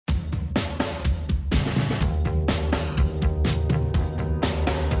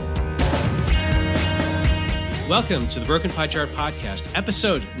Welcome to the Broken Pie Chart Podcast,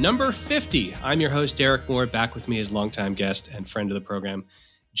 episode number 50. I'm your host, Derek Moore. Back with me as longtime guest and friend of the program,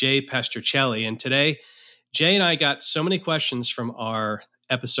 Jay Pestrichelli. And today, Jay and I got so many questions from our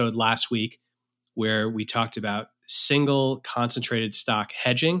episode last week where we talked about single concentrated stock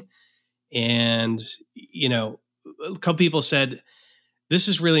hedging. And, you know, a couple people said, this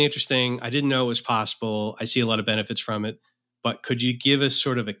is really interesting. I didn't know it was possible. I see a lot of benefits from it. But could you give us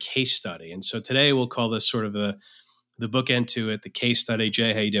sort of a case study? And so today we'll call this sort of the bookend to it, the case study.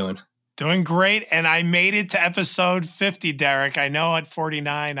 Jay, how you doing? Doing great. And I made it to episode 50, Derek. I know at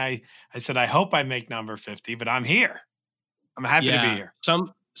 49, I said, I hope I make number 50, but I'm here. I'm happy to be here.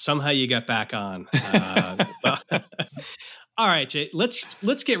 Somehow you got back on. All right, Jay,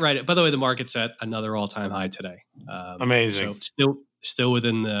 let's get right at. By the way, the market's at another all-time high today. Amazing. So still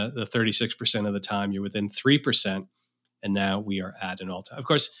within the 36% of the time, you're within 3%. And now we are at an all-time. Of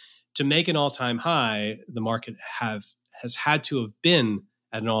course, to make an all-time high, the market has had to have been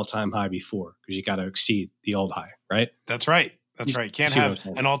at an all-time high before because you got to exceed the old high, right? That's right. That's right. You can't have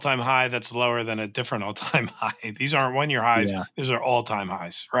an all-time high that's lower than a different all-time high. These aren't one-year highs. Yeah. These are all-time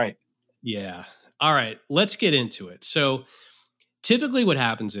highs, right? Yeah. All right. Let's get into it. So typically what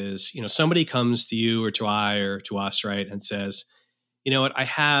happens is, you know, somebody comes to you or to I or to us, right, and says, you know what,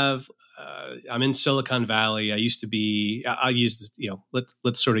 I'm in Silicon Valley. I used to be, I'll use this, you know,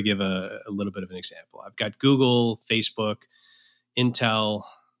 let's sort of give a little bit of an example. I've got Google, Facebook, Intel,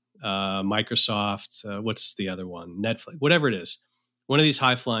 Microsoft, what's the other one? Netflix, whatever it is. One of these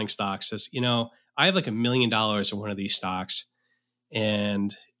high flying stocks says, you know, I have like $1 million in one of these stocks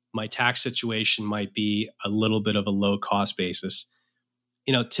and my tax situation might be a little bit of a low cost basis.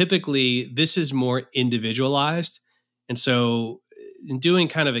 You know, typically this is more individualized. And so in doing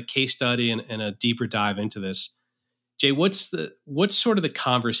kind of a case study and a deeper dive into this, Jay, what's sort of the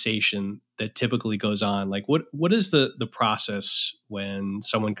conversation that typically goes on? Like what is the process when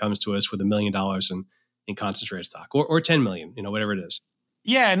someone comes to us with $1 million in concentrated stock or 10 million, you know, whatever it is?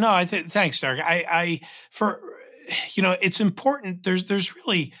 Yeah, no, thanks, Derek. It's important. There's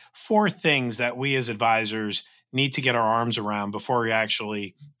really four things that we as advisors need to get our arms around before we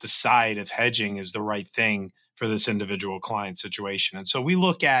actually decide if hedging is the right thing for this individual client situation. And so we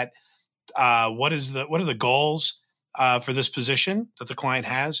look at what are the goals for this position that the client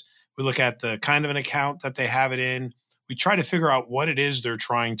has. We look at the kind of an account that they have it in. We try to figure out what it is they're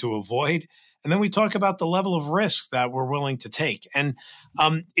trying to avoid. And then we talk about the level of risk that we're willing to take. And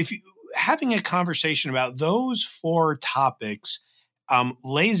if you having a conversation about those four topics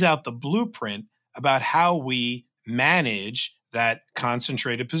lays out the blueprint about how we manage that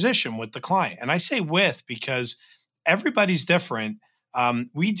concentrated position with the client. And I say with because everybody's different.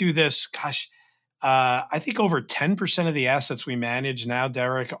 We do this, I think over 10% of the assets we manage now,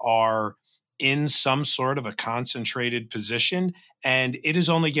 Derek, are in some sort of a concentrated position. And it is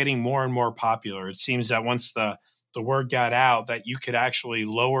only getting more and more popular. It seems that once the word got out that you could actually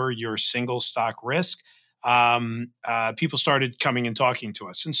lower your single stock risk, people started coming and talking to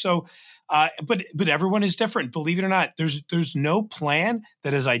us. And so, but everyone is different. Believe it or not, there's no plan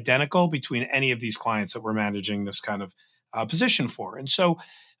that is identical between any of these clients that we're managing this kind of position for. And so,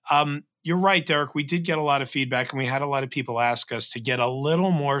 you're right, Derek. We did get a lot of feedback, and we had a lot of people ask us to get a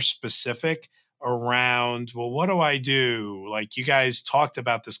little more specific around, well, what do I do? Like you guys talked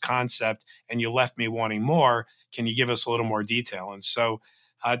about this concept, and you left me wanting more. Can you give us a little more detail? And so,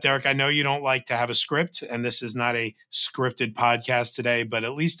 Derek, I know you don't like to have a script, and this is not a scripted podcast today, but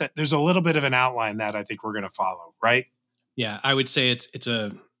at least there's a little bit of an outline that I think we're going to follow, right? Yeah, I would say it's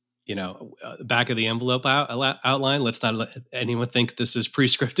a, you know, back of the envelope outline. Let's not let anyone think this is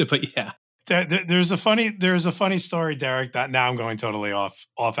pre-scripted, but yeah. There's a funny story, Derek, that now I'm going totally off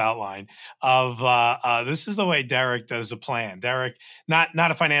outline of this is the way Derek does a plan. Derek, not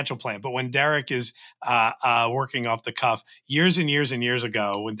a financial plan, but when Derek is working off the cuff, years and years and years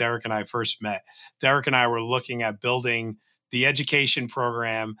ago, when Derek and I first met, Derek and I were looking at building the education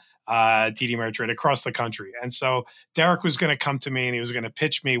program, TD Ameritrade across the country. And so Derek was going to come to me and he was going to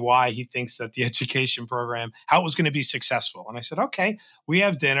pitch me why he thinks that the education program, how it was going to be successful. And I said, okay, we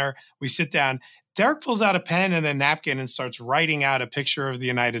have dinner, we sit down. Derek pulls out a pen and a napkin and starts writing out a picture of the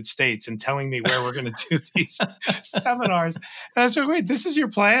United States and telling me where we're going to do these seminars. And I said, wait, this is your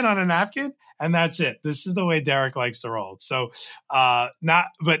plan on a napkin? And that's it. This is the way Derek likes to roll. So,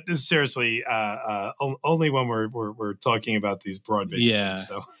 but seriously, only when we're talking about these broad-based things.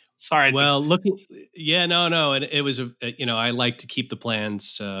 So, sorry. Well, no. And it was, I like to keep the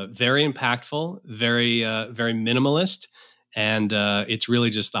plans very impactful, very minimalist. And it's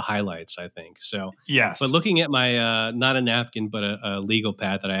really just the highlights, I think. So, yes. But looking at my, not a napkin, but a legal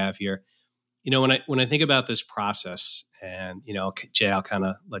pad that I have here, When I think about this process, and Jay, I'll kind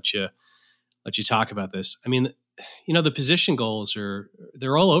of let you talk about this. I mean, the position goals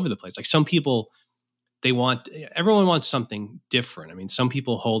they're all over the place. Like some people, everyone wants something different. I mean, some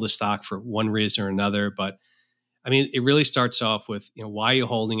people hold a stock for one reason or another, but I mean, it really starts off with, why are you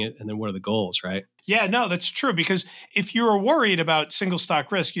holding it? And then what are the goals, right? Yeah, no, that's true. Because if you're worried about single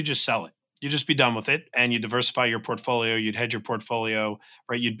stock risk, you just sell it. You just be done with it and you diversify your portfolio. You'd hedge your portfolio,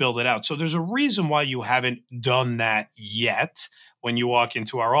 right? You'd build it out. So there's a reason why you haven't done that yet when you walk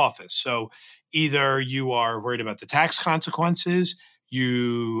into our office. So either you are worried about the tax consequences,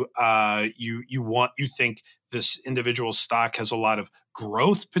 you think this individual stock has a lot of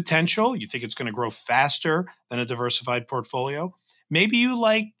growth potential. You think it's going to grow faster than a diversified portfolio. Maybe you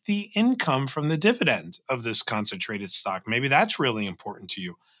like the income from the dividend of this concentrated stock. Maybe that's really important to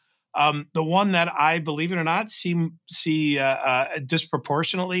you. The one that I, believe it or not, see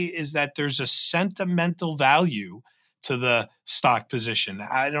disproportionately is that there's a sentimental value to the stock position.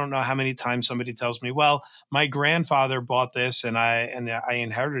 I don't know how many times somebody tells me, well, my grandfather bought this and I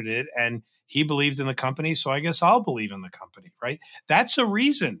inherited it and he believed in the company, so I guess I'll believe in the company, right? That's a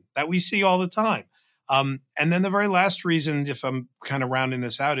reason that we see all the time. And then the very last reason, if I'm kind of rounding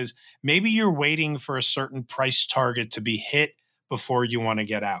this out, is maybe you're waiting for a certain price target to be hit before you want to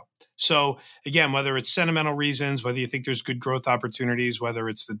get out. So again, whether it's sentimental reasons, whether you think there's good growth opportunities, whether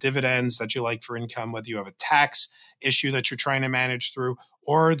it's the dividends that you like for income, whether you have a tax issue that you're trying to manage through,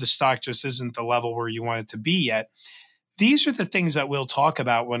 or the stock just isn't the level where you want it to be yet. These are the things that we'll talk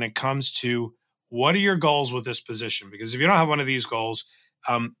about when it comes to what are your goals with this position? Because if you don't have one of these goals,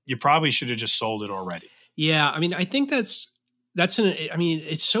 you probably should have just sold it already. Yeah. I mean, I think it's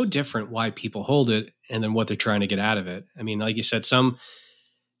so different why people hold it and then what they're trying to get out of it. I mean, like you said, some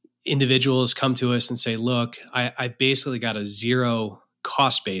individuals come to us and say, look, I basically got a zero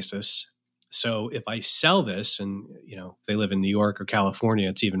cost basis. So if I sell this, and if they live in New York or California,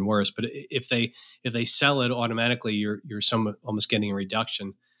 it's even worse. But if they sell it automatically, you're almost getting a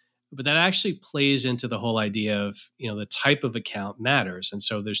reduction. But that actually plays into the whole idea of the type of account matters. And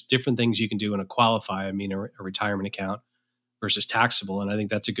so there's different things you can do in a qualify. I mean, a retirement account versus taxable, and I think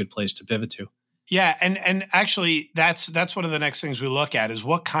that's a good place to pivot to. Yeah, and actually, that's one of the next things we look at is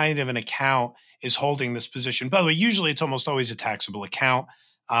what kind of an account is holding this position. By the way, usually it's almost always a taxable account.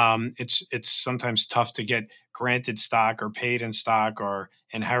 It's sometimes tough to get granted stock or paid in stock or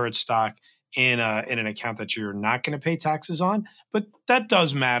inherit stock in an account that you're not going to pay taxes on, but that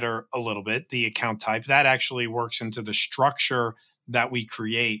does matter a little bit. The account type that actually works into the structure that we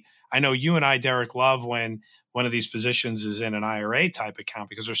create. I know you and I, Derek, love when one of these positions is in an IRA type account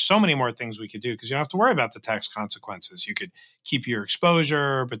because there's so many more things we could do because you don't have to worry about the tax consequences. You could keep your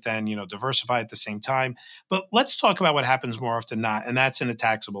exposure, but then, diversify at the same time. But let's talk about what happens more often than not, and that's in a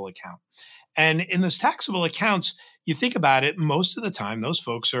taxable account. And in those taxable accounts, you think about it, most of the time, those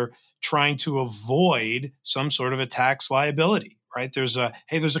folks are trying to avoid some sort of a tax liability, right? There's a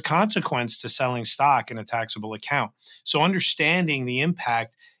consequence to selling stock in a taxable account. So understanding the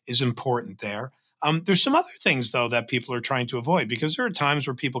impact is important there. There's some other things, though, that people are trying to avoid because there are times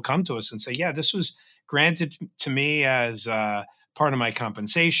where people come to us and say, yeah, this was granted to me as part of my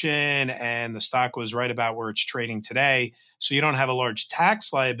compensation and the stock was right about where it's trading today. So you don't have a large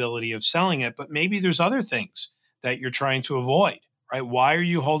tax liability of selling it, but maybe there's other things that you're trying to avoid, right? Why are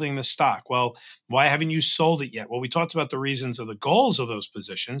you holding the stock? Well, why haven't you sold it yet? Well, we talked about the reasons of the goals of those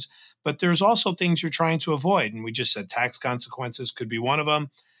positions, but there's also things you're trying to avoid. And we just said tax consequences could be one of them.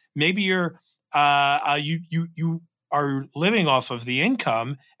 Maybe you are living off of the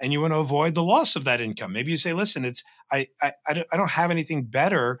income and you want to avoid the loss of that income. Maybe you say, listen, I don't have anything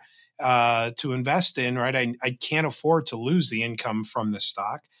better to invest in, right? I can't afford to lose the income from the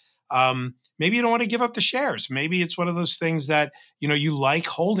stock. Maybe you don't want to give up the shares. Maybe it's one of those things that, you like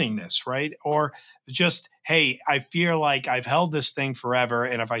holding this, right? Or just, hey, I feel like I've held this thing forever.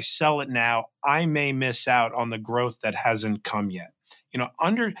 And if I sell it now, I may miss out on the growth that hasn't come yet.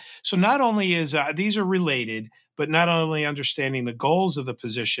 So not only is these are related, but not only understanding the goals of the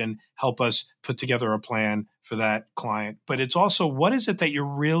position help us put together a plan for that client, but it's also what is it that you're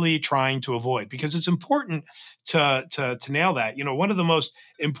really trying to avoid? Because it's important to nail that. One of the most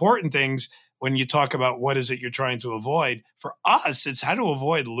important things when you talk about what is it you're trying to avoid, for us, it's how to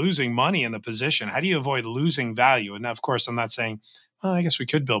avoid losing money in the position. How do you avoid losing value? And of course, I'm not saying, well, I guess we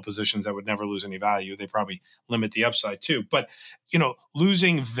could build positions that would never lose any value. They probably limit the upside too. But,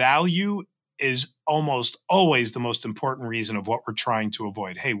 losing value is almost always the most important reason of what we're trying to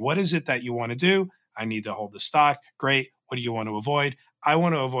avoid. Hey, what is it that you want to do? I need to hold the stock. Great. What do you want to avoid? I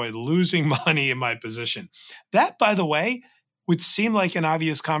want to avoid losing money in my position. That, by the way, would seem like an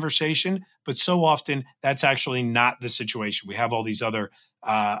obvious conversation, but so often that's actually not the situation. We have all these other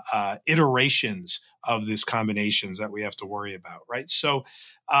iterations of these combinations that we have to worry about, right? So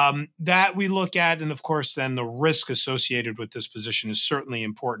that we look at, and of course, then the risk associated with this position is certainly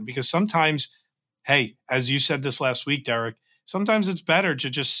important because sometimes, hey, as you said this last week, Derek, sometimes it's better to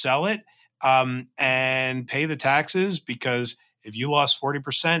just sell it and pay the taxes, because if you lost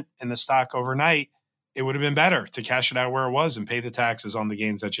 40% in the stock overnight, it would have been better to cash it out where it was and pay the taxes on the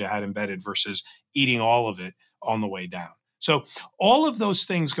gains that you had embedded versus eating all of it on the way down. So all of those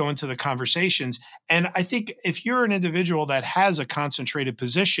things go into the conversations. And I think if you're an individual that has a concentrated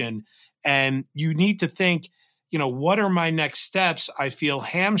position and you need to think, what are my next steps? I feel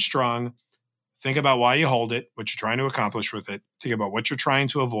hamstrung. Think about why you hold it, what you're trying to accomplish with it. Think about what you're trying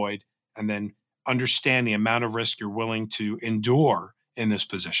to avoid, and then understand the amount of risk you're willing to endure in this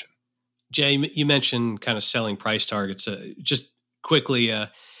position. Jay, you mentioned kind of selling price targets. Just quickly,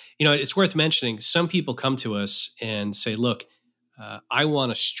 it's worth mentioning. Some people come to us and say, look, I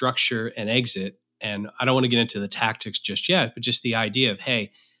want to structure an exit, and I don't want to get into the tactics just yet, but just the idea of,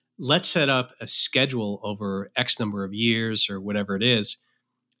 hey, let's set up a schedule over X number of years or whatever it is.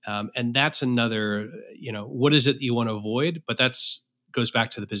 And that's another, what is it that you want to avoid? But that's goes back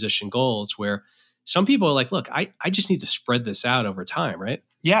to the position goals, where some people are like, look, I just need to spread this out over time, right?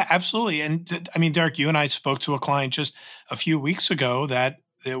 Yeah, absolutely. And I mean, Derek, you and I spoke to a client just a few weeks ago that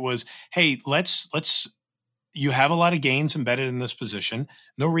it was, hey, you have a lot of gains embedded in this position.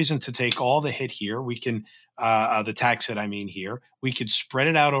 No reason to take all the hit here. We can, the tax hit, here, we could spread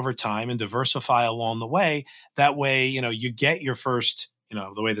it out over time and diversify along the way. That way, you get your first,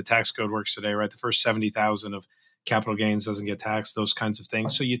 the way the tax code works today, right? The first 70,000 of capital gains doesn't get taxed, those kinds of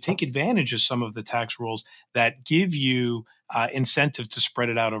things. So you take advantage of some of the tax rules that give you incentive to spread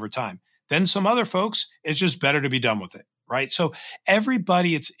it out over time. Then some other folks, it's just better to be done with it, right? So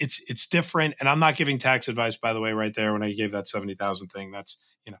everybody, it's different. And I'm not giving tax advice, by the way, right there when I gave that 70,000 thing. That's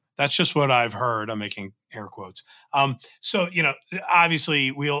just what I've heard. I'm making air quotes. So obviously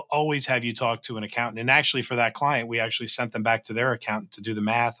we'll always have you talk to an accountant. And actually for that client, we actually sent them back to their accountant to do the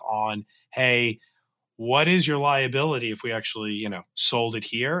math on, hey, what is your liability if we actually, sold it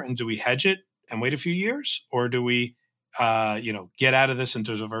here? And do we hedge it and wait a few years? Or do we, get out of this and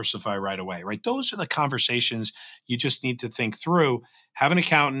to diversify right away, right? Those are the conversations you just need to think through. Have an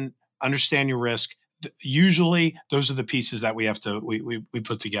accountant, understand your risk. Usually those are the pieces that we have to, we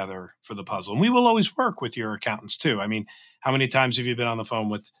put together for the puzzle. And we will always work with your accountants too. I mean, how many times have you been on the phone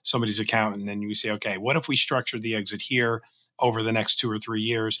with somebody's accountant and you say, okay, what if we structure the exit here over the next 2 or 3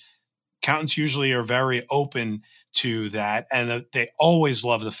 years? Accountants usually are very open to that. And they always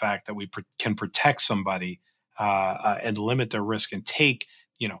love the fact that we can protect somebody and limit their risk and take,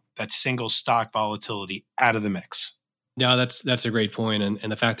 that single stock volatility out of the mix. No, that's a great point.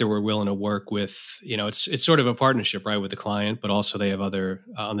 And the fact that we're willing to work with, it's sort of a partnership, right, with the client, but also they have other,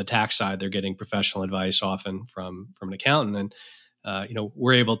 on the tax side, they're getting professional advice often from an accountant. And,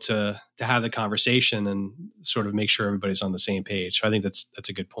 we're able to have the conversation and sort of make sure everybody's on the same page. So I think that's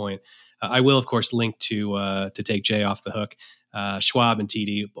a good point. I will, of course, link to take Jay off the hook. Schwab and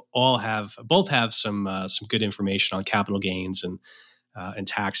TD both have some good information on capital gains and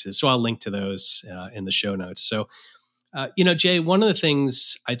taxes. So I'll link to those in the show notes. So, Jay, one of the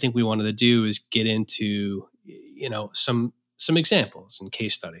things I think we wanted to do is get into, some examples and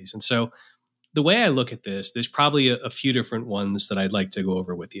case studies. And so the way I look at this, there's probably a few different ones that I'd like to go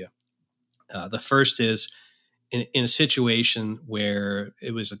over with you. The first is in a situation where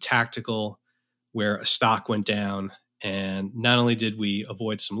it was a tactical, where a stock went down, and not only did we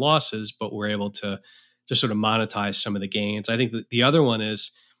avoid some losses, but we're able to sort of monetize some of the gains. I think that the other one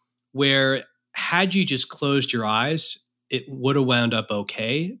is where, had you just closed your eyes, it would have wound up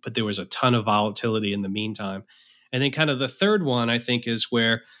okay, but there was a ton of volatility in the meantime. And then kind of the third one, I think, is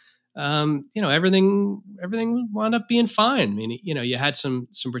where everything wound up being fine. I mean, you had some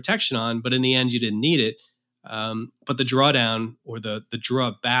protection on, but in the end, you didn't need it. But the drawdown or the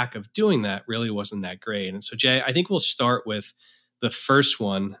drawback of doing that really wasn't that great. And so, Jay, I think we'll start with the first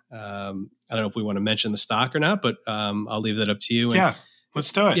one. I don't know if we want to mention the stock or not, but I'll leave that up to you. And, yeah,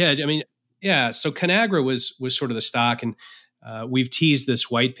 let's do it. Yeah, I mean, yeah. So Conagra was sort of the stock, and we've teased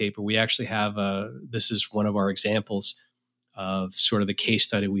this white paper. We actually have this is one of our examples of sort of the case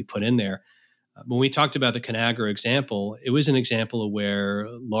study we put in there. When we talked about the Conagra example, it was an example of where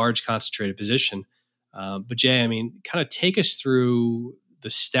large concentrated position. But Jay, I mean, kind of take us through the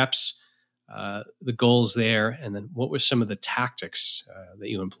steps, the goals there, and then what were some of the tactics that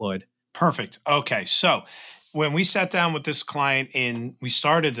you employed? Perfect. Okay. So when we sat down with this client we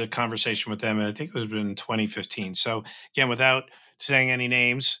started the conversation with them, and I think it was in 2015. So again, without saying any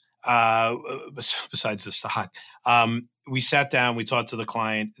names, besides the stock, we sat down, we talked to the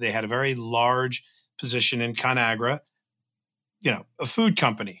client. They had a very large position in ConAgra, a food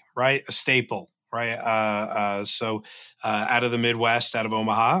company, right? A staple, right? So out of the Midwest, out of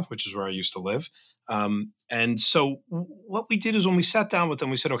Omaha, which is where I used to live. And so what we did is when we sat down with them,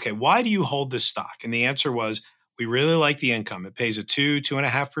 we said, okay, why do you hold this stock? And the answer was, we really like the income. It pays a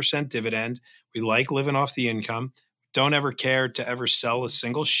 2.5% dividend. We like living off the income. Don't ever care to ever sell a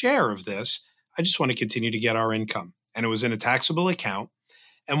single share of this. I just want to continue to get our income. And it was in a taxable account.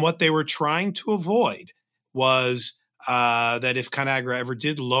 And what they were trying to avoid was that if ConAgra ever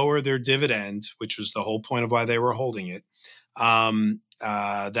did lower their dividend, which was the whole point of why they were holding it,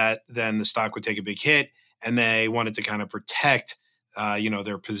 that then the stock would take a big hit, and they wanted to kind of protect,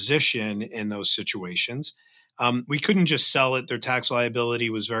 their position in those situations. We couldn't just sell it. Their tax liability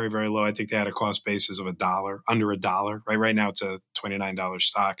was very, very low. I think they had a cost basis of $1, under $1. Right now, it's a $29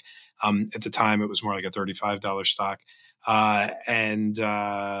 stock. At the time, it was more like a $35 stock.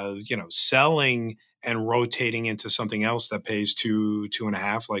 Selling and rotating into something else that pays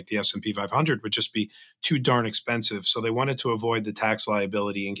 2.5, like the S&P 500, would just be too darn expensive. So they wanted to avoid the tax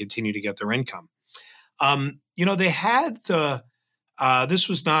liability and continue to get their income. They had this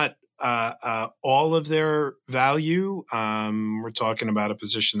was not all of their value. We're talking about a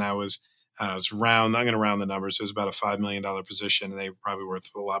position that was round. I'm going to round the numbers. It was about a $5 million position, and they were probably worth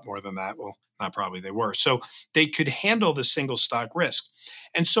a lot more than that. Well, not probably, they were. So they could handle the single stock risk.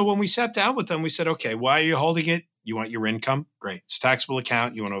 And so when we sat down with them, we said, okay, why are you holding it? You want your income? Great. It's a taxable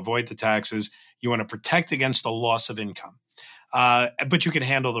account. You want to avoid the taxes. You want to protect against the loss of income. But you can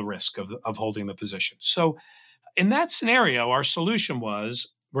handle the risk of holding the position. So in that scenario, our solution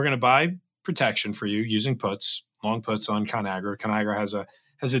was, we're going to buy protection for you using puts, long puts on ConAgra. ConAgra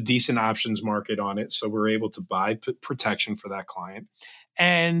has a decent options market on it, so we're able to buy protection for that client.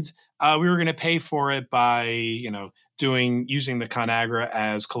 And we were going to pay for it by, using the ConAgra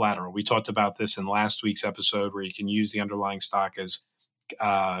as collateral. We talked about this in last week's episode, where you can use the underlying stock as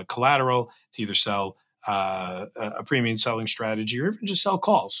collateral to either sell a premium selling strategy or even just sell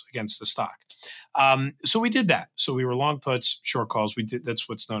calls against the stock. So we did that. So we were long puts, short calls. That's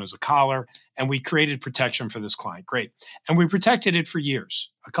what's known as a collar, and we created protection for this client. Great. And we protected it for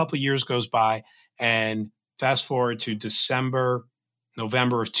years. A couple of years goes by, and fast forward to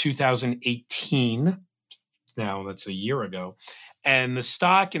November of 2018. Now that's a year ago. And the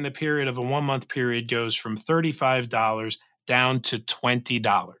stock in the period of a 1 month period goes from $35 down to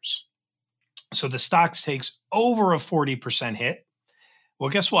 $20. So the stock takes over a 40% hit. Well,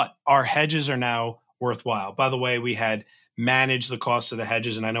 guess what? Our hedges are now worthwhile. By the way, we had managed the cost of the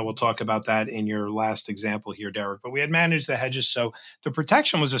hedges, and I know we'll talk about that in your last example here, Derek, but we had managed the hedges. So the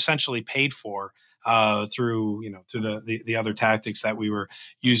protection was essentially paid for through the other tactics that we were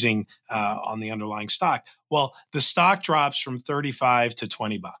using on the underlying stock. Well, the stock drops from 35 to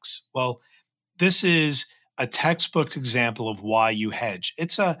 $20. Well, this is a textbook example of why you hedge.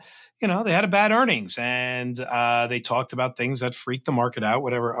 It's they had a bad earnings, and they talked about things that freaked the market out,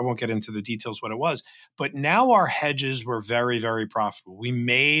 whatever. I won't get into the details what it was. But now our hedges were very, very profitable. We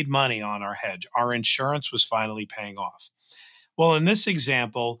made money on our hedge. Our insurance was finally paying off. Well, in this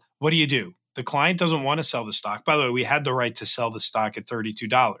example, what do? The client doesn't want to sell the stock. By the way, we had the right to sell the stock at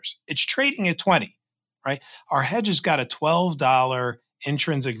 $32. It's trading at $20, right? Our hedge has got a $12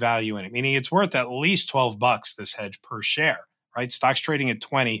 intrinsic value in it, meaning it's worth at least $12, this hedge per share. Right? Stock's trading at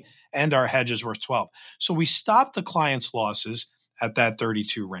 20 and our hedge is worth 12. So we stopped the client's losses at that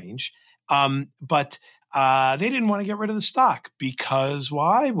 32 range. But they didn't want to get rid of the stock. Because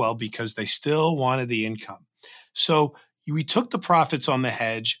why? Well, because they still wanted the income. So we took the profits on the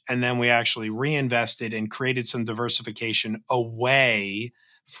hedge, and then we actually reinvested and created some diversification away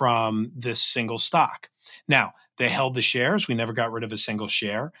from this single stock. Now, they held the shares. We never got rid of a single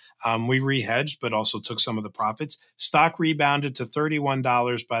share. We rehedged, but also took some of the profits. Stock rebounded to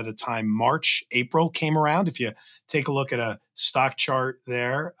 $31 by the time April came around. If you take a look at a stock chart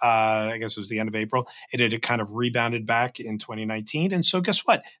there, I guess it was the end of April, it had kind of rebounded back in 2019. And so guess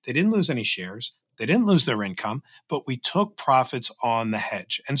what? They didn't lose any shares. They didn't lose their income, but we took profits on the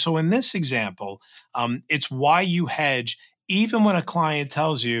hedge. And so in this example, it's why you hedge, even when a client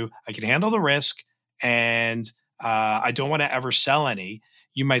tells you, I can handle the risk and I don't want to ever sell any.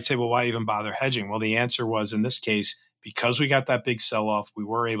 You might say, well, why even bother hedging? Well, the answer was, in this case, because we got that big sell-off, we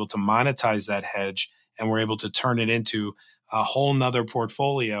were able to monetize that hedge, and we're able to turn it into a whole nother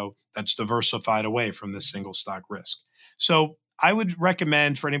portfolio that's diversified away from this single stock risk. So I would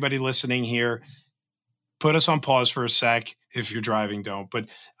recommend for anybody listening here, put us on pause for a sec. If you're driving, don't. But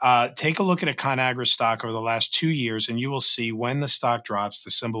take a look at a ConAgra stock over the last 2 years, and you will see when the stock drops.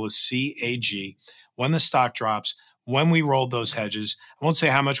 The symbol is CAG. When the stock drops, when we rolled those hedges, I won't say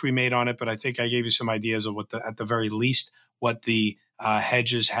how much we made on it, but I think I gave you some ideas of at the very least, what the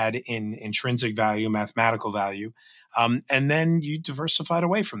hedges had in intrinsic value, mathematical value. And then you diversified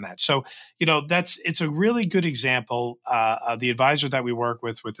away from that. So, it's a really good example. The advisor that we work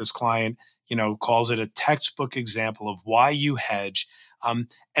with this client, calls it a textbook example of why you hedge. And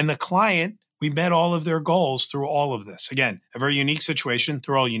the client, we met all of their goals through all of this. Again, a very unique situation.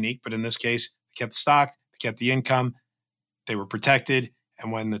 They're all unique, but in this case, they kept the stock, they kept the income, they were protected.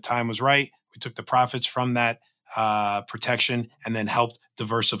 And when the time was right, we took the profits from that protection and then helped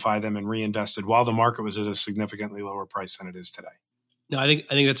diversify them and reinvested while the market was at a significantly lower price than it is today. No, I think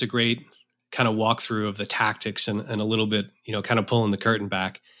that's a great kind of walkthrough of the tactics and a little bit, kind of pulling the curtain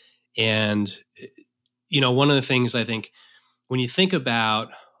back. And, one of the things I think when you think about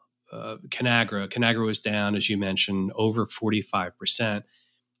ConAgra was down, as you mentioned, over 45%.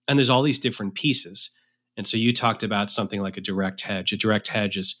 And there's all these different pieces. And so you talked about something like a direct hedge. A direct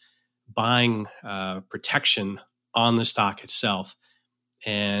hedge is buying protection on the stock itself.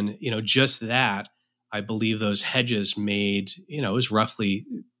 And, just that, I believe those hedges made, it was roughly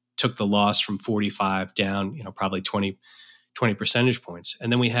took the loss from 45 down, probably 20 percentage points.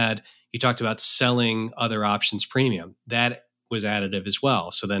 And then you talked about selling other options premium. That was additive as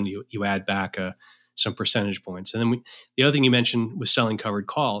well. So then you add back some percentage points. And then the other thing you mentioned was selling covered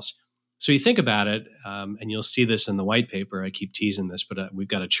calls. So you think about it, and you'll see this in the white paper. I keep teasing this, but we've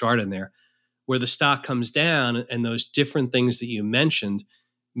got a chart in there where the stock comes down, and those different things that you mentioned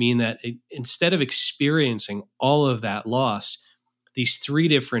mean that instead of experiencing all of that loss, these three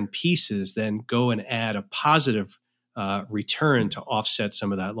different pieces then go and add a positive return to offset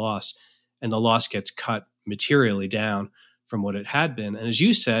some of that loss. And the loss gets cut materially down from what it had been. And as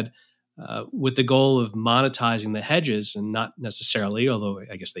you said, with the goal of monetizing the hedges and not necessarily, although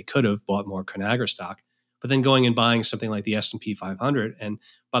I guess they could have bought more ConAgra stock, but then going and buying something like the S&P 500. And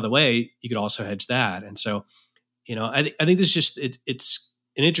by the way, you could also hedge that. And so, I think this is just, it's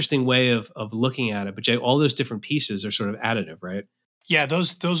an interesting way of looking at it. But Jay, all those different pieces are sort of additive, right? Yeah,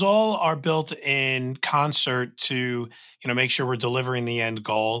 those all are built in concert to, make sure we're delivering the end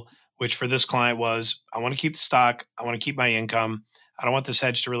goal, which for this client was, I want to keep the stock, I want to keep my income. I don't want this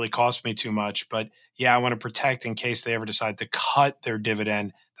hedge to really cost me too much, but I want to protect in case they ever decide to cut their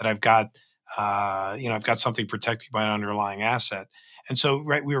dividend that I've got, I've got something protected by an underlying asset. And so,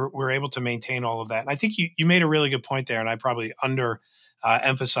 right, we were able to maintain all of that. And I think you made a really good point there, and I probably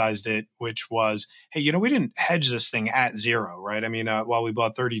emphasized it, which was, hey, we didn't hedge this thing at zero, right? I mean, while we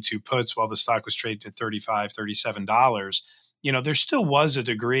bought 32 puts, while the stock was traded at $35, $37, there still was a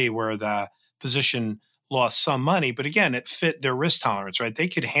degree where the position lost some money, but again, it fit their risk tolerance, right? They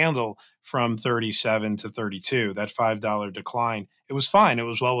could handle from 37 to 32, that $5 decline. It was fine. It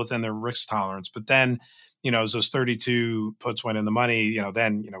was well within their risk tolerance. But then, as those 32 puts went in the money,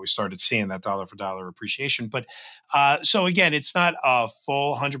 then, we started seeing that dollar for dollar appreciation. But so again, it's not a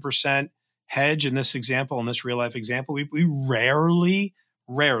full 100% hedge in this example, in this real life example. We rarely,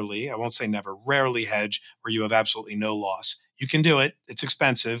 I won't say never, rarely hedge where you have absolutely no loss. You can do it. It's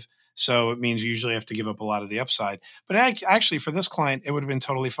expensive. So it means you usually have to give up a lot of the upside. But actually, for this client, it would have been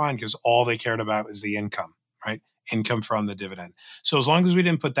totally fine because all they cared about is the income, right? Income from the dividend. So as long as we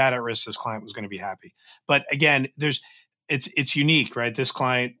didn't put that at risk, this client was going to be happy. But again, it's unique, right? This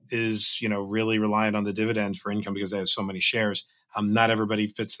client is, really reliant on the dividend for income because they have so many shares. Not everybody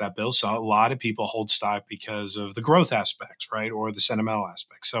fits that bill. So a lot of people hold stock because of the growth aspects, right? Or the sentimental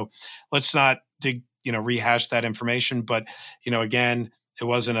aspects. So let's not rehash that information. But, again, it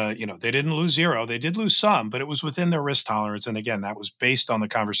wasn't they didn't lose zero. They did lose some, but it was within their risk tolerance. And again, that was based on the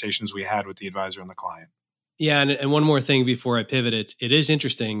conversations we had with the advisor and the client. Yeah. And one more thing before I pivot, it is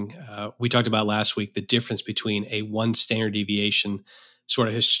interesting. We talked about last week, the difference between a one standard deviation sort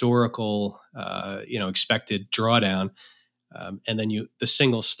of historical, expected drawdown. And then the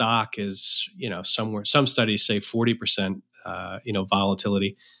single stock is, somewhere, some studies say 40%,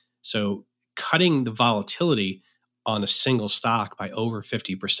 volatility. So cutting the volatility on a single stock by over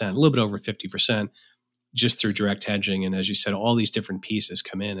 50%, a little bit over 50%, just through direct hedging. And as you said, all these different pieces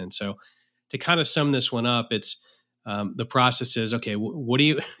come in. And so to kind of sum this one up, it's the process is, okay, what do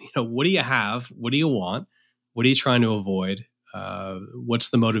you have? What do you want? What are you trying to avoid? What's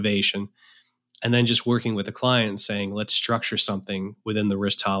the motivation? And then just working with the client and saying, let's structure something within the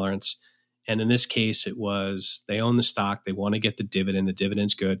risk tolerance. And in this case, it was they own the stock. They want to get the dividend. The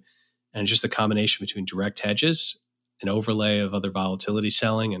dividend's good. And just a combination between direct hedges, an overlay of other volatility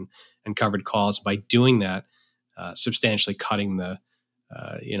selling, and and covered calls. By doing that, substantially cutting the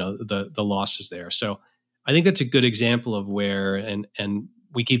losses there. So I think that's a good example of where, and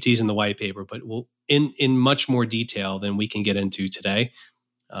we keep teasing the white paper, but we'll in much more detail than we can get into today.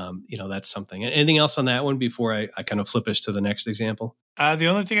 That's something. Anything else on that one before I kind of flip us to the next example? The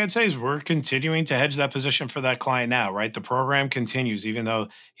only thing I'd say is we're continuing to hedge that position for that client now, right? The program continues, even though,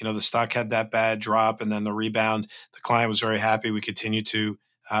 the stock had that bad drop and then the rebound, the client was very happy. We continue to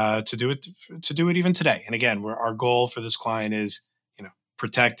do it even today. And again, our goal for this client is,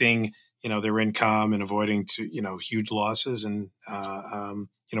 protecting, their income and avoiding huge losses and,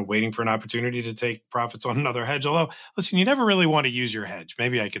 waiting for an opportunity to take profits on another hedge. Although, listen, you never really want to use your hedge.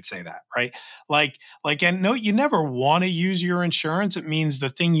 Maybe I could say that, right? And no, you never want to use your insurance. It means the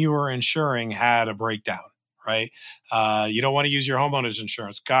thing you are insuring had a breakdown, right? You don't want to use your homeowner's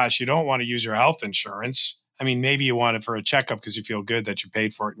insurance. Gosh, you don't want to use your health insurance. I mean, maybe you want it for a checkup because you feel good that you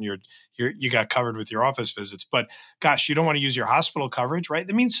paid for it and you got covered with your office visits. But gosh, you don't want to use your hospital coverage, right?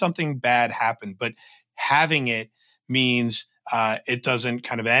 That means something bad happened. But having it means it doesn't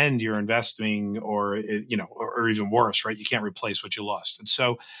kind of end your investing or even worse, right? You can't replace what you lost. And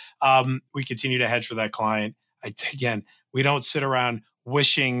so we continue to hedge for that client. Again, we don't sit around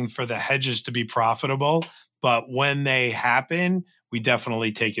wishing for the hedges to be profitable, but when they happen, we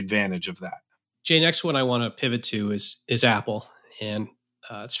definitely take advantage of that. Jay, next one I want to pivot to is Apple. And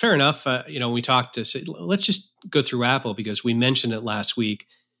it's fair enough. We talked to say, let's just go through Apple because we mentioned it last week.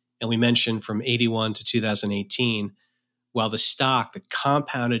 And we mentioned from 81 to 2018, while the stock, the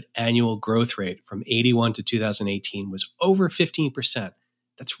compounded annual growth rate from 81 to 2018 was over 15%.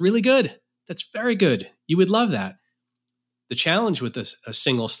 That's really good. That's very good. You would love that. The challenge with a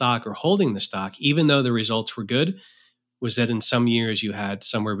single stock or holding the stock, even though the results were good, was that in some years you had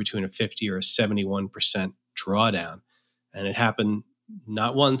somewhere between a 50 or a 71% drawdown. And it happened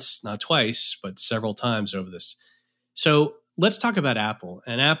not once, not twice, but several times over this. So let's talk about Apple.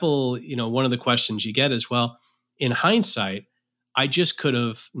 And Apple, one of the questions you get is, well, in hindsight, I just could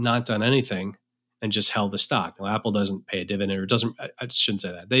have not done anything and just held the stock. Now, Apple doesn't pay a dividend or I shouldn't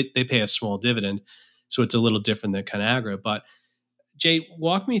say that. They pay a small dividend. So it's a little different than Conagra. But Jay,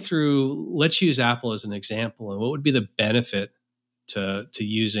 walk me through, let's use Apple as an example. And what would be the benefit to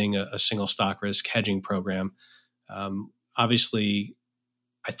using a single stock risk hedging program? Obviously,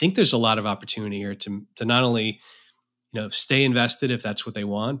 I think there's a lot of opportunity here to not only stay invested if that's what they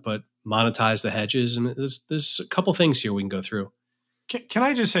want, but monetize the hedges. And there's a couple things here we can go through. Can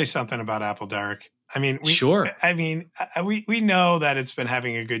I just say something about Apple, Derek? I mean, sure. I mean, we know that it's been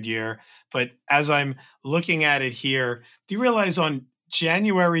having a good year, but as I'm looking at it here, do you realize on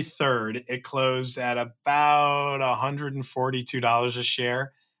January 3rd, it closed at about $142 a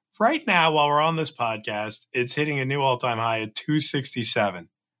share. Right now, while we're on this podcast, it's hitting a new all-time high at $267.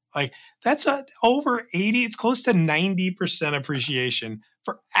 Like that's over 80. It's close to 90% appreciation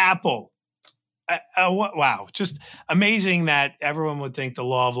for Apple. Wow. Just amazing that everyone would think the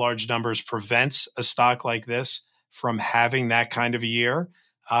law of large numbers prevents a stock like this from having that kind of a year.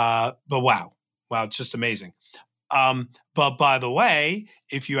 But wow, it's just amazing. But by the way,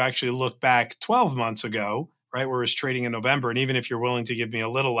 if you actually look back 12 months ago, right, where it was trading in November, and even if you're willing to give me a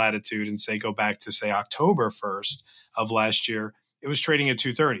little latitude and say, go back to say October 1st of last year, it was trading at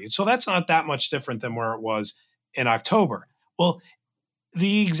 230. So that's not that much different than where it was in October. Well,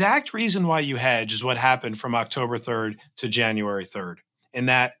 the exact reason why you hedge is what happened from October 3rd to January 3rd in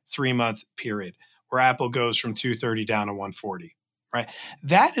that 3-month period where Apple goes from 230 down to 140, right?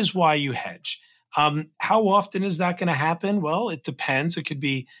 That is why you hedge. How often is that going to happen? Well, it depends. It could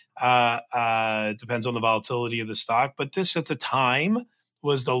be, depends on the volatility of the stock, but this at the time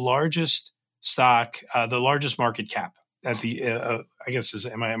was the largest stock, the largest market cap at the, I guess,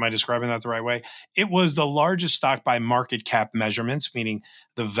 am I describing that the right way? It was the largest stock by market cap measurements, meaning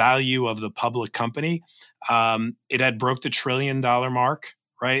the value of the public company. It had broke the $1 trillion mark,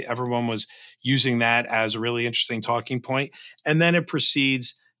 right? Everyone was using that as a really interesting talking point. And then it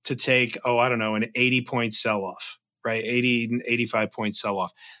proceeds to take, an 80-point sell-off, right? 80, 85-point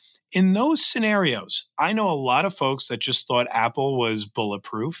sell-off. In those scenarios, I know a lot of folks that just thought Apple was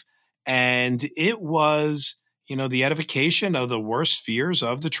bulletproof, and it was, the edification of the worst fears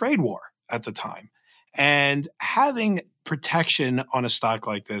of the trade war at the time. And having protection on a stock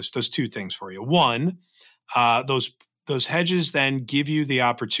like this does two things for you. One, those hedges then give you the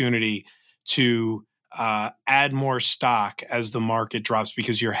opportunity to add more stock as the market drops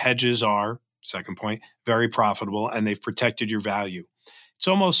because your hedges are, second point, very profitable and they've protected your value. It's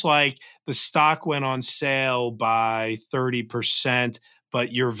almost like the stock went on sale by 30%,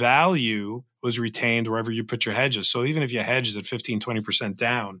 but your value was retained wherever you put your hedges. So even if your hedge is at 15, 20%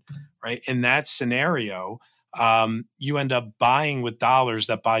 down, right, in that scenario, you end up buying with dollars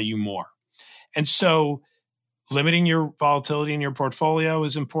that buy you more. And so limiting your volatility in your portfolio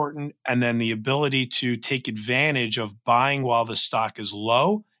is important. And then the ability to take advantage of buying while the stock is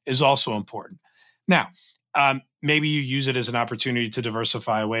low is also important. Now, maybe you use it as an opportunity to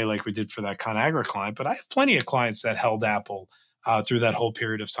diversify away like we did for that ConAgra client, but I have plenty of clients that held Apple through that whole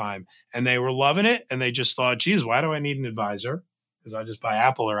period of time. And they were loving it. And they just thought, geez, why do I need an advisor? Because I just buy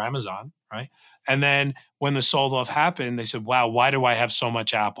Apple or Amazon, right? And then when the sold off happened, they said, wow, why do I have so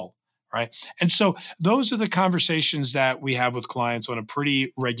much Apple? Right. And so those are the conversations that we have with clients on a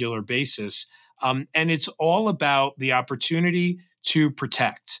pretty regular basis. And it's all about the opportunity to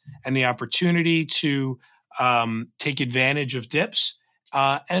protect and the opportunity to take advantage of dips,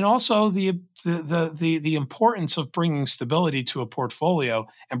 and also the importance of bringing stability to a portfolio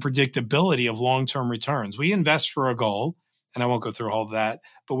and predictability of long-term returns. We invest for a goal, and I won't go through all of that,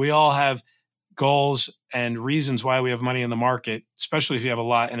 but we all have goals and reasons why we have money in the market, especially if you have a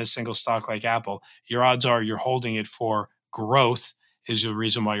lot in a single stock like Apple. Your odds are you're holding it for growth is the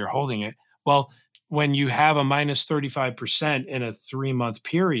reason why you're holding it. Well, when you have a minus 35% in a 3-month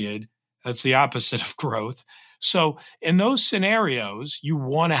period, that's the opposite of growth. So in those scenarios, you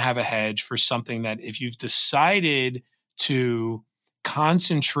want to have a hedge for something that if you've decided to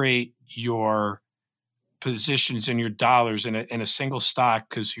concentrate your positions in your dollars in a single stock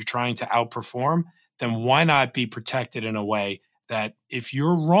because you're trying to outperform, then why not be protected in a way that if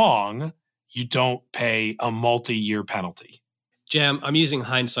you're wrong, you don't pay a multi-year penalty? Jam, I'm using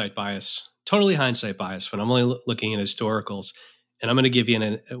hindsight bias, totally hindsight bias when I'm only looking at historicals. And I'm going to give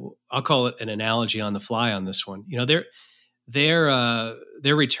you I'll call it an analogy on the fly on this one. You know,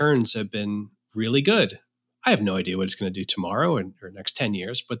 their returns have been really good. I have no idea what it's going to do tomorrow or next 10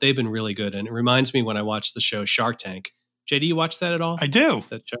 years, but they've been really good. And it reminds me when I watched the show Shark Tank. Jay, do you watch that at all? I do.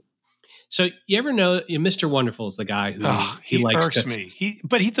 That show? So you ever know Mr. Wonderful is the guy who he likes irks me.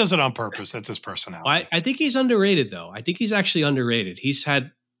 But he does it on purpose. That's his personality. I think he's underrated, though. I think he's actually underrated. He's had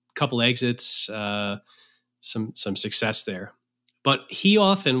a couple exits, some success there. But he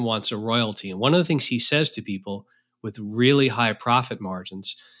often wants a royalty. And one of the things he says to people with really high profit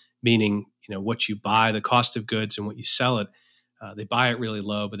margins, meaning, you know, what you buy, the cost of goods and what you sell it, they buy it really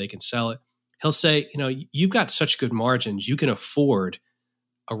low, but they can sell it. He'll say, you know, you've got such good margins, you can afford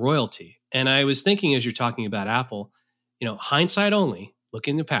a royalty. And I was thinking as you're talking about Apple, you know, hindsight only, look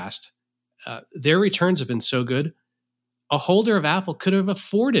in the past, their returns have been so good. A holder of Apple could have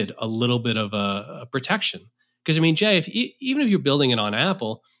afforded a little bit of a protection. Because, I mean, Jay, even if you're building it on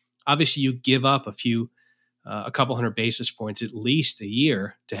Apple, obviously you give up a couple hundred basis points at least a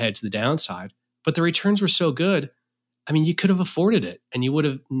year to hedge the downside. But the returns were so good, I mean, you could have afforded it and you would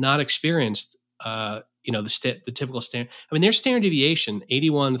have not experienced, the typical standard. I mean, their standard deviation,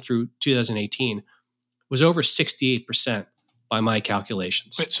 81 through 2018, was over 68% by my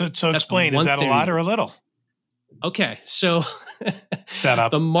calculations. Wait, so explain, is that a lot or a little? Okay, so set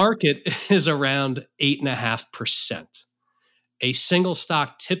up. The market is around 8.5%. A single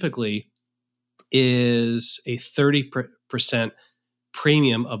stock typically is a 30%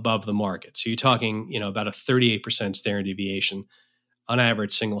 premium above the market. So you're talking, you know, about a 38% standard deviation on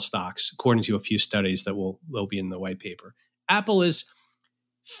average single stocks, according to a few studies that will be in the white paper. Apple is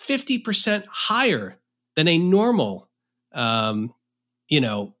 50% higher than a normal, standard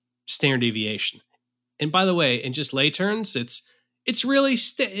deviation. And by the way, in just lay terms, it's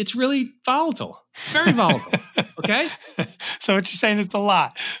really volatile, very volatile. Okay. So what you're saying is a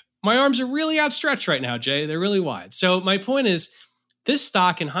lot. My arms are really outstretched right now, Jay. They're really wide. So my point is, this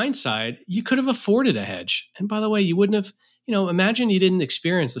stock, in hindsight, you could have afforded a hedge. And by the way, you wouldn't have. You know, imagine you didn't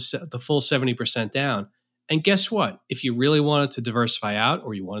experience the full 70% down. And guess what? If you really wanted to diversify out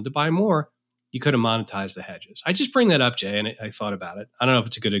or you wanted to buy more, you could have monetized the hedges. I just bring that up, Jay, and I thought about it. I don't know if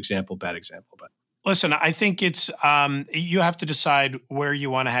it's a good example, bad example, but. Listen, I think it's you have to decide where you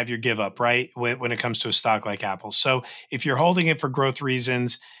want to have your give up, right? When it comes to a stock like Apple. So if you're holding it for growth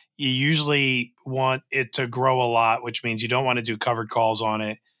reasons, you usually want it to grow a lot, which means you don't want to do covered calls on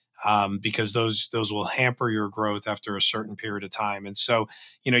it because those will hamper your growth after a certain period of time. And so,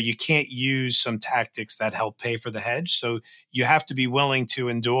 you know, you can't use some tactics that help pay for the hedge. So you have to be willing to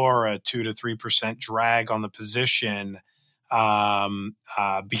endure a 2 to 3% drag on the position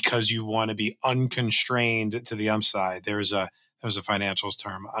because you want to be unconstrained to the upside. There's a financials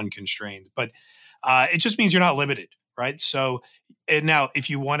term, unconstrained, but it just means you're not limited, right? So now, if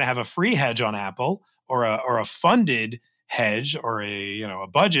you want to have a free hedge on Apple or a funded hedge or a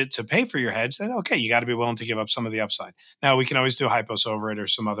budget to pay for your hedge, then okay, you got to be willing to give up some of the upside. Now we can always do hypos over it or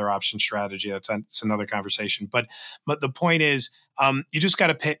some other option strategy. That's another conversation. But the point is, you just got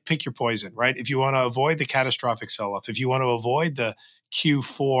to pick your poison, right? If you want to avoid the catastrophic sell-off, if you want to avoid the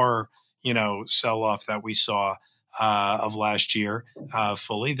Q4 sell-off that we saw of last year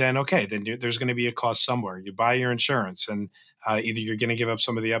fully, then okay, then there's going to be a cost somewhere. You buy your insurance, and either you're going to give up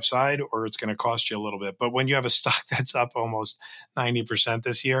some of the upside or it's going to cost you a little bit. But when you have a stock that's up almost 90%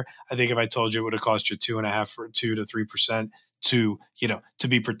 this year, I think if I told you it would have cost you 2.5 or 2 to 3% to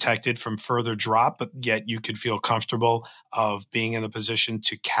be protected from further drop, but yet you could feel comfortable of being in the position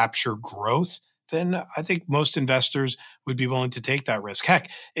to capture growth, then I think most investors would be willing to take that risk. Heck,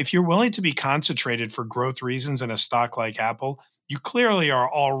 if you're willing to be concentrated for growth reasons in a stock like Apple, you clearly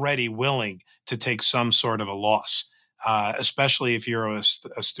are already willing to take some sort of a loss, especially if you're a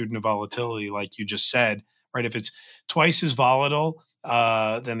student of volatility, like you just said, right? If it's twice as volatile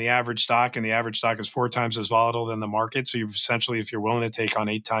than the average stock, and the average stock is 4 times as volatile than the market, so you essentially, if you're willing to take on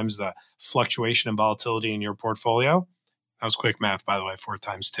 8 times the fluctuation and volatility in your portfolio, that was quick math, by the way, 4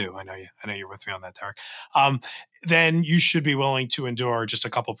 times 2. I know you're with me on that, Derek. Then you should be willing to endure just a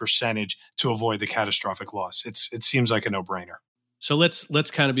couple percentage to avoid the catastrophic loss. It seems like a no-brainer. So let's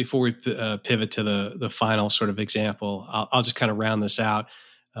kind of, before we pivot to the final sort of example, I'll just kind of round this out.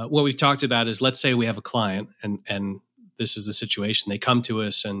 What we've talked about is, let's say we have a client, and this is the situation. They come to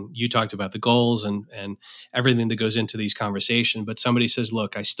us, and you talked about the goals and everything that goes into these conversations. But somebody says,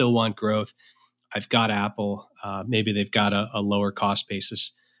 "Look, I still want growth. I've got Apple." Maybe they've got a lower cost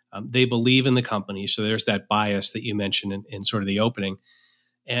basis. They believe in the company. So there's that bias that you mentioned in sort of the opening.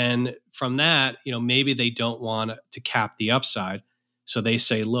 And from that, maybe they don't want to cap the upside. So they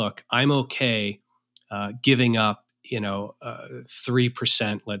say, "Look, I'm okay giving up,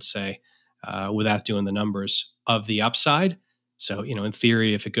 3%, let's say, without doing the numbers, of the upside." So, in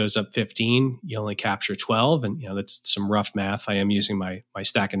theory, if it goes up 15, you only capture 12. And, that's some rough math. I am using my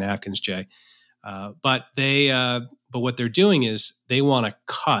stack of napkins, Jay. But what they're doing is they want to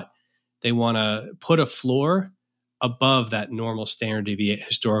cut. They want to put a floor above that normal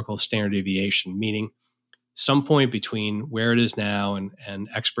historical standard deviation, meaning some point between where it is now and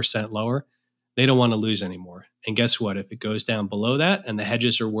X% lower. They don't want to lose anymore. And guess what? If it goes down below that and the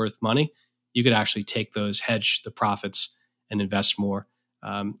hedges are worth money, you could actually take those, hedge the profits, and invest more.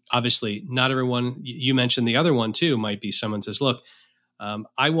 Obviously, not everyone. You mentioned the other one too. Might be someone says, "Look,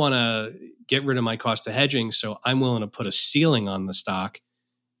 I want to get rid of my cost of hedging, so I'm willing to put a ceiling on the stock.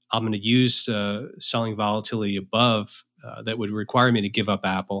 I'm going to use selling volatility above that would require me to give up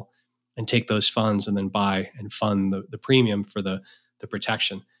Apple and take those funds and then buy and fund the premium for the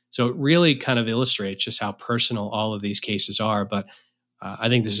protection." So it really kind of illustrates just how personal all of these cases are. But I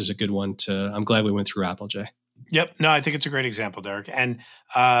think this is a good one I'm glad we went through Apple, Jay. Yep. No, I think it's a great example, Derek. And,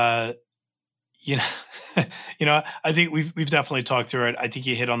 I think we've definitely talked through it. I think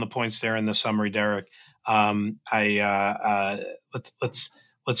you hit on the points there in the summary, Derek. Let's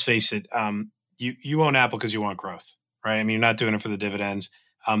face it. You own Apple because you want growth, right? I mean, you're not doing it for the dividends.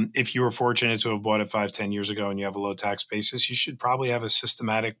 If you were fortunate to have bought it 5-10 years ago and you have a low tax basis, you should probably have a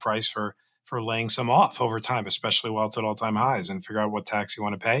systematic price for laying some off over time, especially while it's at all-time highs, and figure out what tax you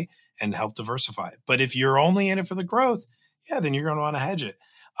want to pay and help diversify it. But if you're only in it for the growth, then you're going to want to hedge it.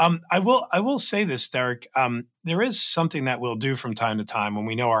 I will say this, Derek. There is something that we'll do from time to time when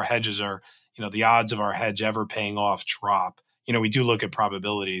we know our hedges are, the odds of our hedge ever paying off drop. We do look at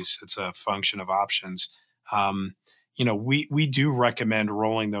probabilities. It's a function of options. We do recommend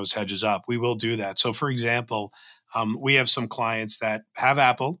rolling those hedges up. We will do that. So, for example, we have some clients that have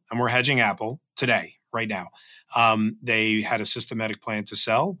Apple, and we're hedging Apple today, right now. They had a systematic plan to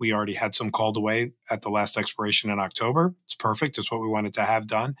sell. We already had some called away at the last expiration in October. It's perfect. It's what we wanted to have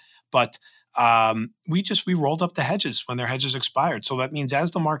done. But we rolled up the hedges when their hedges expired. So that means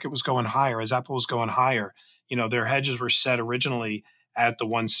as the market was going higher, as Apple was going higher, their hedges were set originally at the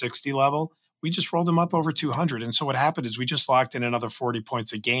 160 level. We just rolled them up over 200. And so what happened is we just locked in another 40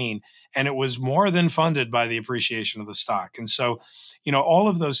 points of gain, and it was more than funded by the appreciation of the stock. And so, all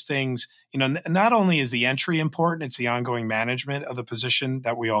of those things, not only is the entry important, it's the ongoing management of the position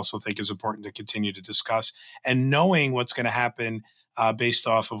that we also think is important to continue to discuss. And knowing what's going to happen based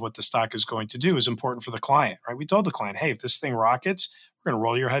off of what the stock is going to do is important for the client, right? We told the client, hey, if this thing rockets, we're going to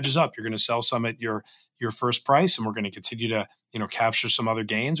roll your hedges up. You're going to sell some at your first price, and we're going to continue to, capture some other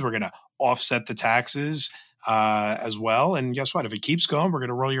gains. We're going to offset the taxes as well. And guess what? If it keeps going, we're going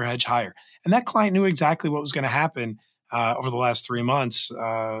to roll your hedge higher. And that client knew exactly what was going to happen over the last 3 months,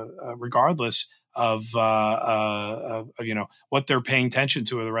 regardless of what they're paying attention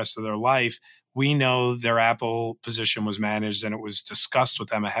to the rest of their life, we know their Apple position was managed and it was discussed with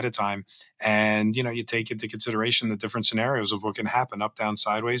them ahead of time. And, you take into consideration the different scenarios of what can happen, up, down,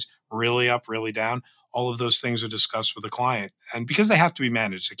 sideways, really up, really down. All of those things are discussed with the client. And because they have to be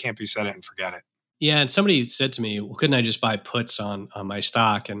managed, it can't be set it and forget it. Yeah, and somebody said to me, "Well, couldn't I just buy puts on my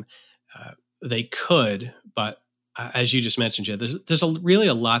stock?" And they could, but as you just mentioned, Jay, there's really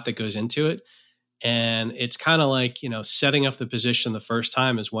a lot that goes into it, and it's kind of like setting up the position the first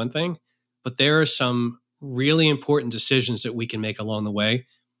time is one thing, but there are some really important decisions that we can make along the way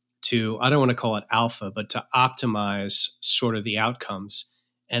to, I don't want to call it alpha, but to optimize sort of the outcomes.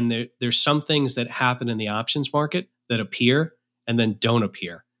 And there's some things that happen in the options market that appear and then don't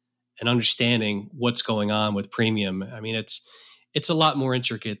appear. And understanding what's going on with premium, I mean, it's a lot more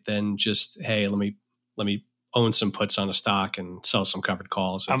intricate than just, hey, let me own some puts on a stock and sell some covered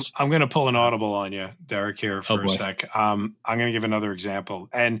calls. I'm going to pull an audible on you, Derek, here for a sec. I'm going to give another example.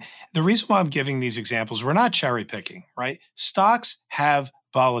 And the reason why I'm giving these examples, we're not cherry picking, right? Stocks have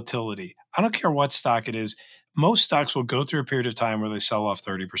volatility. I don't care what stock it is. Most stocks will go through a period of time where they sell off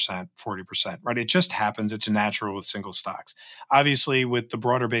 30%, 40%, right? It just happens. It's natural with single stocks. Obviously, with the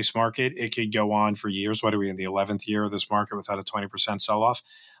broader base market, it could go on for years. What are we in the 11th year of this market without a 20% sell-off?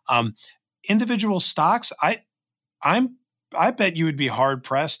 Individual stocks, I bet you would be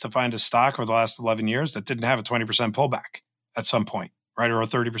hard-pressed to find a stock over the last 11 years that didn't have a 20% pullback at some point, right? Or a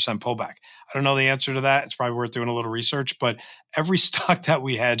 30% pullback. I don't know the answer to that. It's probably worth doing a little research, but every stock that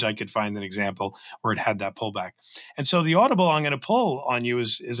we hedge, I could find an example where it had that pullback. And so the audible I'm going to pull on you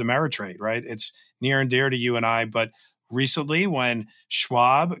is Ameritrade, right? It's near and dear to you and I, but recently when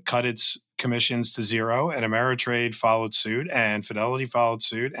Schwab cut its commissions to zero and Ameritrade followed suit and Fidelity followed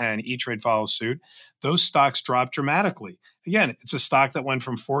suit and E-Trade followed suit, those stocks dropped dramatically. Again, it's a stock that went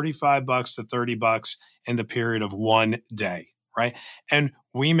from $45 to $30 in the period of one day. Right. And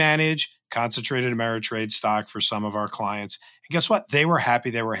we manage concentrated Ameritrade stock for some of our clients. And guess what? They were happy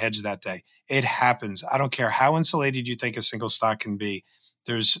they were hedged that day. It happens. I don't care how insulated you think a single stock can be.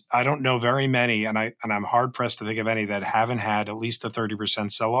 I don't know very many, and I'm hard pressed to think of any that haven't had at least a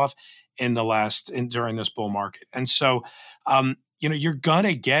 30% sell off during this bull market. And so, you're going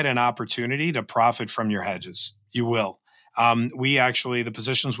to get an opportunity to profit from your hedges. You will. The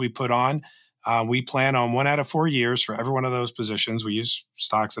positions we put on, we plan on 1 out of 4 years for every one of those positions. We use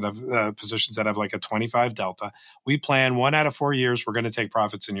stocks that have positions that have like a 25 delta. We plan 1 out of 4 years, we're going to take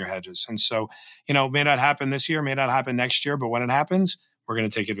profits in your hedges. And so, it may not happen this year, may not happen next year, but when it happens, we're going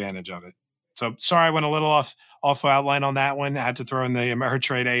to take advantage of it. So sorry, I went a little off outline on that one. I had to throw in the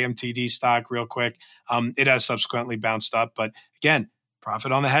Ameritrade AMTD stock real quick. It has subsequently bounced up, but again,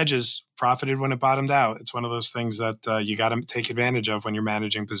 profit on the hedges, profited when it bottomed out. It's one of those things that you got to take advantage of when you're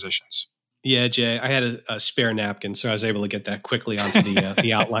managing positions. Yeah, Jay, I had a spare napkin, so I was able to get that quickly onto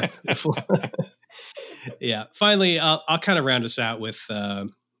the outline. Yeah. Finally, I'll kind of round us out with,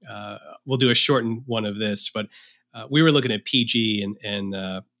 we'll do a shortened one of this, but we were looking at PG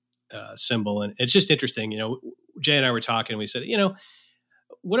and symbol, and it's just interesting. Jay and I were talking, and we said,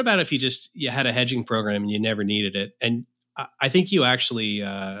 what about if you had a hedging program and you never needed it? And I think you actually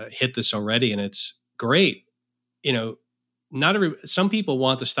hit this already, and it's great. Some people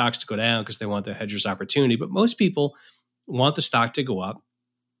want the stocks to go down because they want the hedger's opportunity, but most people want the stock to go up,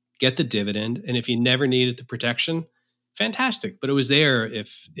 get the dividend, and if you never needed the protection, fantastic. But it was there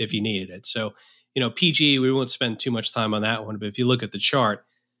if you needed it. So, PG, we won't spend too much time on that one, but if you look at the chart,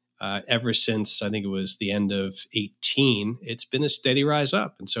 ever since I think it was the end of 18, it's been a steady rise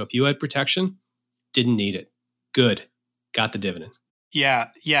up. And so if you had protection, didn't need it. Good. Got the dividend.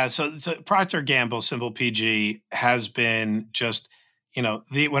 Yeah. So Procter & Gamble, symbol PG, has been just,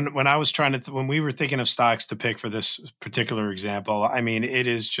 when I was when we were thinking of stocks to pick for this particular example, I mean, it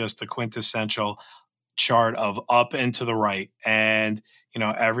is just the quintessential chart of up and to the right. And,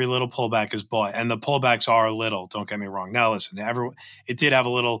 every little pullback is bought, and the pullbacks are little, don't get me wrong. Now, listen, it did have a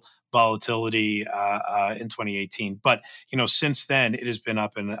little volatility in 2018, but, since then it has been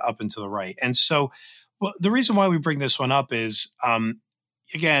up and to the right. And so, well, the reason why we bring this one up is,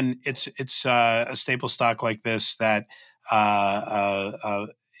 again, it's a staple stock like this that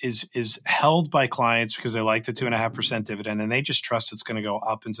is held by clients because they like the 2.5% dividend, and they just trust it's going to go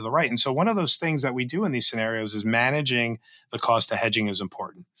up and to the right. And so one of those things that we do in these scenarios is managing the cost of hedging is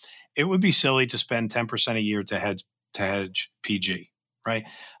important. It would be silly to spend 10% a year to hedge PG, right?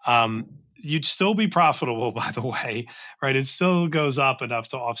 You'd still be profitable, by the way, right? It still goes up enough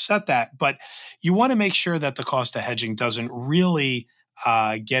to offset that. But you want to make sure that the cost of hedging doesn't really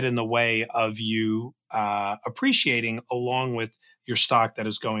get in the way of you appreciating along with your stock that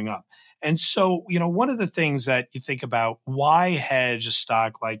is going up. And so, one of the things that you think about, why hedge a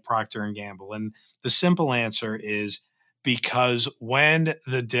stock like Procter & Gamble? And the simple answer is because when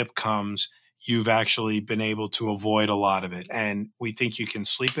the dip comes, you've actually been able to avoid a lot of it. And we think you can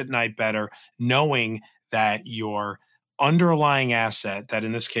sleep at night better knowing that your underlying asset, that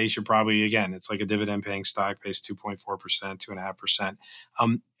in this case, you're probably, again, it's like a dividend paying stock, pays 2.4%, 2.5%,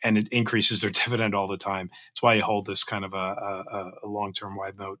 and it increases their dividend all the time. It's why you hold this kind of a long-term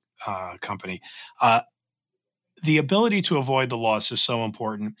wide moat company. The ability to avoid the loss is so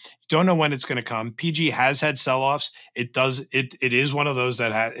important. You don't know when it's going to come. PG has had sell-offs. It is one of those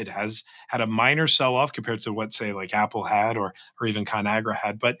that it has had a minor sell-off compared to what, say, like Apple had or even ConAgra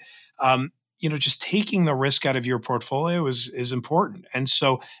had. But just taking the risk out of your portfolio is important. And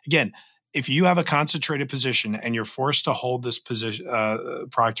so again, if you have a concentrated position and you're forced to hold this position,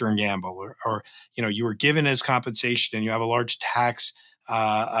 Procter & Gamble, or you were given as compensation and you have a large tax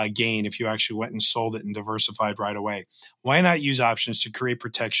gain if you actually went and sold it and diversified right away, why not use options to create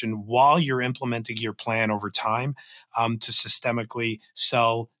protection while you're implementing your plan over time to systemically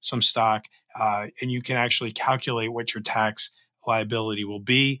sell some stock, and you can actually calculate what your tax liability will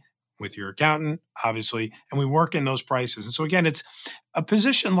be with your accountant, obviously, and we work in those prices. And so again, it's a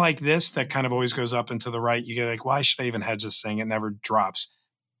position like this that kind of always goes up and to the right. You get like, why should I even hedge this thing? It never drops.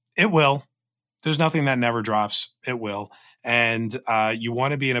 It will. There's nothing that never drops. It will. And you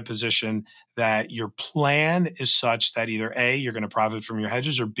want to be in a position that your plan is such that either A, you're going to profit from your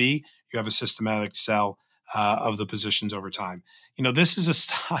hedges, or B, you have a systematic sell of the positions over time. This is a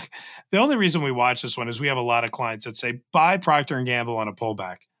stock. The only reason we watch this one is we have a lot of clients that say, buy Procter & Gamble on a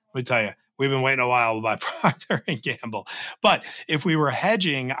pullback. Let me tell you, we've been waiting a while to buy Procter & Gamble. But if we were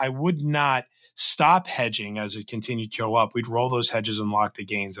hedging, I would not stop hedging as it continued to go up. We'd roll those hedges and lock the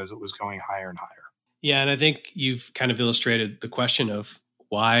gains as it was going higher and higher. Yeah, and I think you've kind of illustrated the question of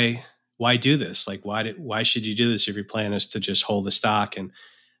why do this? Like, why should you do this if your plan is to just hold the stock? And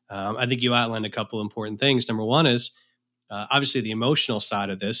I think you outlined a couple important things. Number one is obviously the emotional side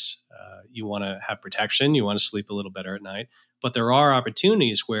of this. You want to have protection. You want to sleep a little better at night. But there are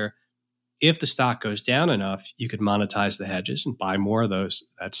opportunities where if the stock goes down enough, you could monetize the hedges and buy more of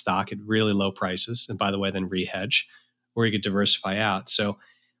that stock at really low prices. And by the way, then re-hedge, or you could diversify out. So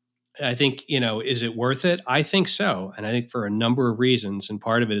I think, is it worth it? I think so. And I think for a number of reasons. And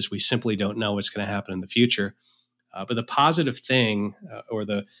part of it is we simply don't know what's going to happen in the future. But the positive thing or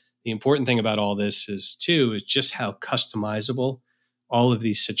the important thing about all this is just how customizable all of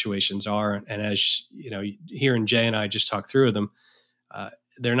these situations are. And as hearing Jay and I just talk through them,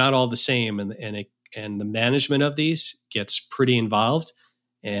 they're not all the same. And the management of these gets pretty involved.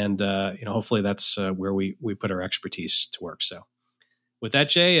 And, hopefully that's where we put our expertise to work. So with that,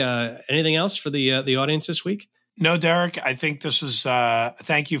 Jay, anything else for the audience this week? No, Derek, I think this was,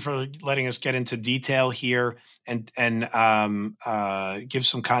 thank you for letting us get into detail here and give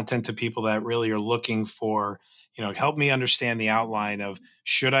some content to people that really are looking for, help me understand the outline of,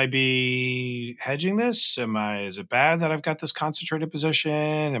 should I be hedging this? Is it bad that I've got this concentrated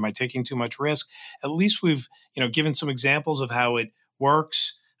position? Am I taking too much risk? At least we've, given some examples of how it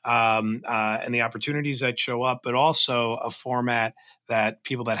works. And the opportunities that show up, but also a format that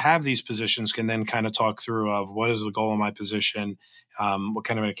people that have these positions can then kind of talk through of what is the goal of my position, what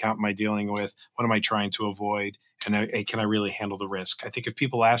kind of an account am I dealing with, what am I trying to avoid, and can I really handle the risk? I think if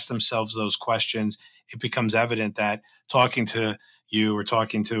people ask themselves those questions, it becomes evident that talking to you or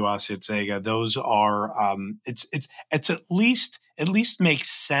talking to us at Zega, those are it's at least makes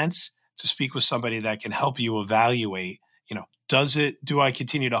sense to speak with somebody that can help you evaluate. Do I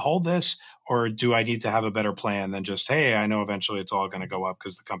continue to hold this, or do I need to have a better plan than just, hey, I know eventually it's all going to go up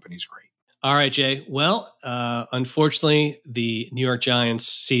because the company's great? All right, Jay. Well, unfortunately, the New York Giants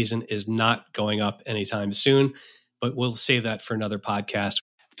season is not going up anytime soon, but we'll save that for another podcast.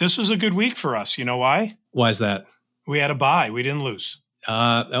 This was a good week for us. You know why? Why is that? We had a bye. We didn't lose.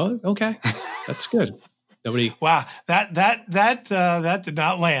 Okay. That's good. Nobody. Wow, that did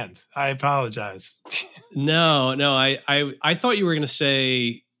not land. I apologize. No. I thought you were going to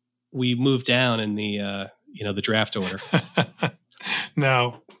say we moved down in the the draft order.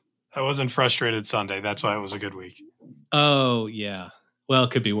 No, I wasn't frustrated Sunday. That's why it was a good week. Oh yeah. Well, it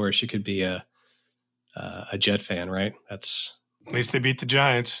could be worse. You could be a Jet fan, right? That's at least they beat the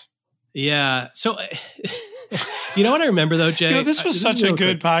Giants. Yeah. So. You know what I remember though, Jay? This was such a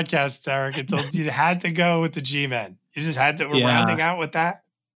good podcast, Derek, until you had to go with the G-Men. You just had to, we're rounding out with that.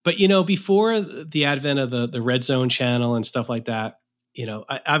 But, before the advent of the Red Zone channel and stuff like that,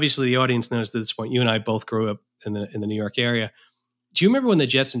 obviously the audience knows at this point, you and I both grew up in the New York area. Do you remember when the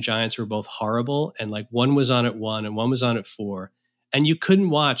Jets and Giants were both horrible and like one was on at 1 and one was on at 4? and you couldn't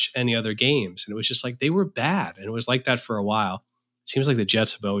watch any other games. And it was just like, they were bad. And it was like that for a while. It seems like the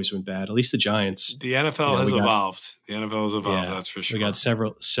Jets have always been bad, at least the Giants. The NFL has evolved. The NFL has evolved, that's for sure. We got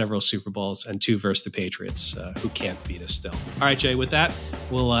several Super Bowls and 2 versus the Patriots, who can't beat us still. All right, Jay, with that,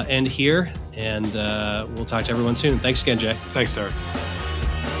 we'll end here, and we'll talk to everyone soon. Thanks again, Jay. Thanks, Derek.